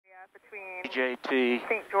between JT,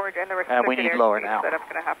 St. George and the and we need lower now. that I'm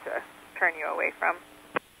going to have to turn you away from.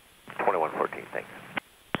 2114, thanks.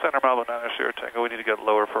 Center Malibu 9 Sierra Tango, we need to get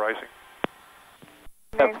lower for icing.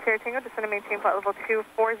 9 Sierra Tango, just going to maintain flight level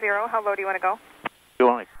 240. How low do you want to go? You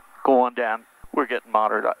want to go on down. We're getting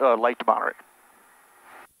moderate, light to moderate.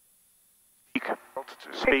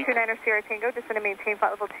 Speak. 629 Sierra Tango, just going to maintain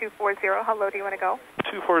flight level 240. How low do you want to go?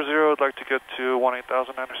 240, I'd like to get to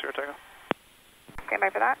 18,000 9 Sierra Tango. Stand by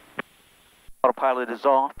for that. Autopilot is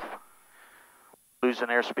off. Losing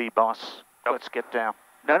airspeed, boss. Yep. Let's get down.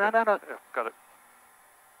 No. Yeah, got it.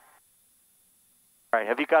 All right,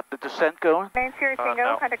 have you got the descent going? 9 Sierra Tango,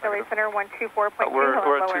 no. contact LA Center 124.2.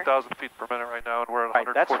 We're at 2,000 feet per minute right now, and we're at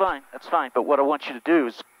 140. Right, that's fine. But what I want you to do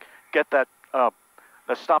is get that.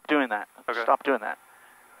 Stop doing that. Okay. Stop doing that.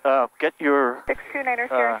 Get your. 629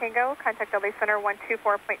 Sierra Tango, contact LA Center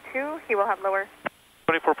 124.2. He will have lower.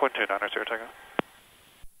 24.2 9 Sierra Tango.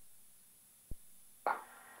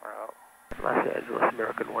 We're out. Los Angeles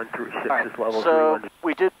American 136 Right, is level so 3.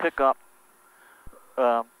 we did pick up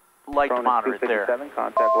light to moderate there.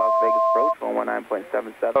 Contact Las Vegas approach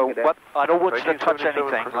 119.77. So what, I don't want you to touch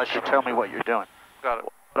anything unless you tell me what you're doing. Got it.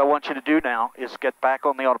 What I want you to do now is get back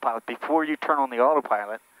on the autopilot. Before you turn on the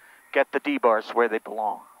autopilot, get the D-bars where they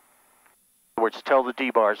belong. In other words, tell the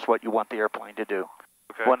D-bars what you want the airplane to do.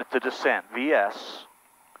 Okay. You want it to descend. VS,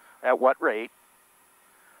 at what rate?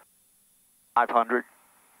 500,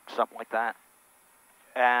 something like that.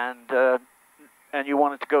 And you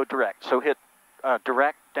want it to go direct. So hit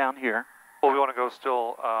direct down here. Well, we want to go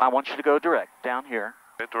still... I want you to go direct down here.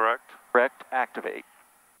 Direct. Direct, activate.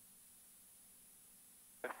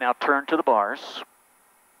 Now turn to the bars.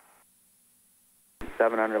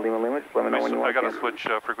 700 Lima, just let me know when you want I got to. to switch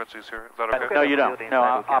frequencies here. Is that okay? No, you don't. No,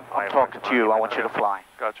 I'm talking to you. I want you to fly.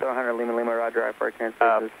 Gotcha. 700 Lima, Roger, I for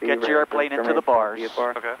cancel. Get your airplane into the bars.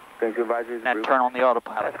 Okay. Thank you, advisories. And turn on the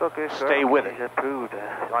autopilot. Stay with it.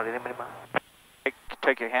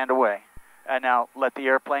 Take your hand away. And now let the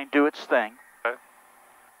airplane do its thing. Okay.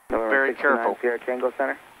 Very careful. Sierra Tango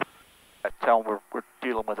Center. Tell them we're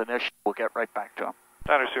dealing with an issue. We'll get right back to them.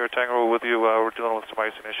 9 Sierra Tango, we're with you. We're dealing with some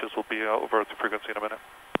icing issues. We'll be over at the frequency in a minute.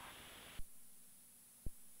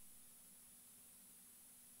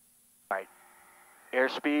 All right.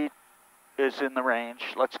 Airspeed is in the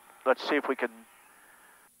range. Let's see if we can.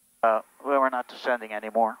 Well, we're not descending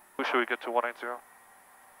anymore. Who should we get to 180?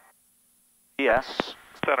 Yes.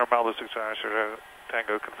 Center Malibu 69 Sierra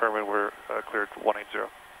Tango, confirming we're cleared 180.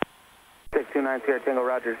 629 Sierra Tango,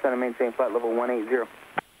 Roger, center maintain flight level 180.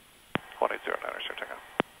 180 9 Sierra Tango.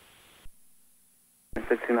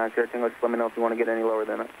 629 Sierra Tango, just let me know if you want to get any lower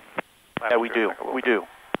than that. Yeah, we do. We do.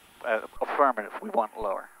 Affirmative. We want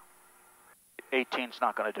lower. 18's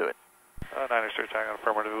not going to do it. 9 Sierra Tango,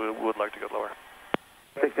 affirmative. We would like to get lower.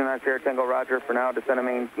 629 Sierra Tango, Roger. For now, descend to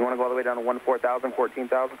main. You want to go all the way down to 14,000,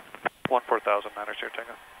 14,000? 14,000 9 Sierra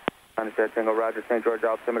Tango. 9 Sierra Tango, Roger. St. George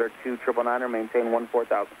altimeter 2999, maintain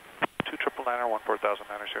 14,000. 2999, 14,000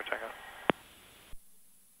 9 Sierra Tango.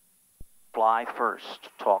 Fly first,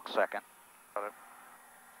 talk second. Got it.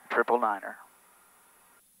 999er.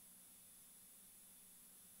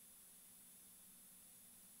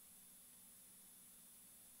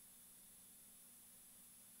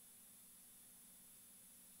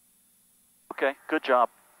 Okay, good job.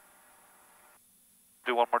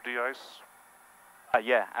 Do one more de-ice?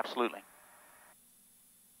 Yeah, absolutely.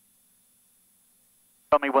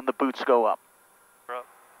 Tell me when the boots go up. We're up.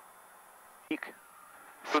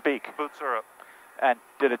 Speak. Boots are up. And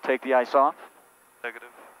did it take the ice off? Negative.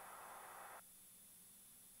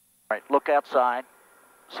 All right, look outside.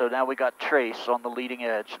 So now we got trace on the leading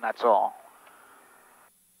edge, and that's all.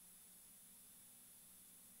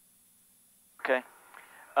 Okay.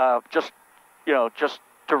 Just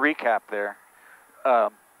to recap there,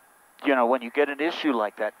 when you get an issue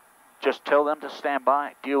like that, just tell them to stand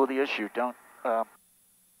by, deal with the issue. Don't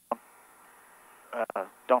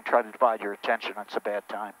try to divide your attention. That's a bad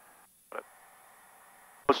time.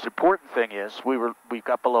 Most important thing is we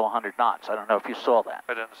got below 100 knots. I don't know if you saw that.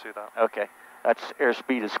 I didn't see that. Okay, that's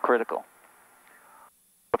airspeed is critical.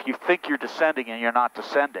 If you think you're descending and you're not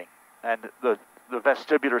descending, and the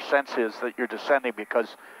vestibular sense is that you're descending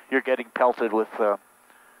because you're getting pelted with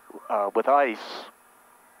ice,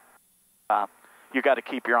 you got to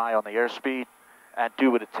keep your eye on the airspeed and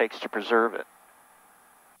do what it takes to preserve it.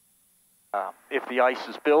 If the ice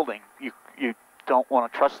is building, you don't want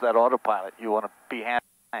to trust that autopilot. You want to be hand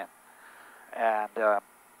flying. And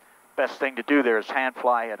best thing to do there is hand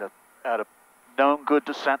fly at a known good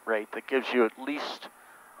descent rate that gives you at least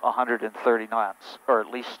 130 knots, or at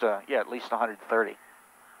least 130.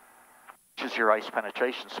 reaches your ice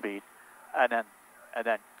penetration speed, and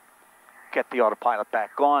then get the autopilot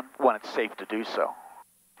back on when it's safe to do so.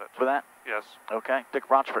 For that? Yes. Okay. Dick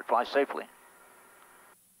Rochfort, fly safely.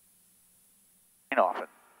 Often.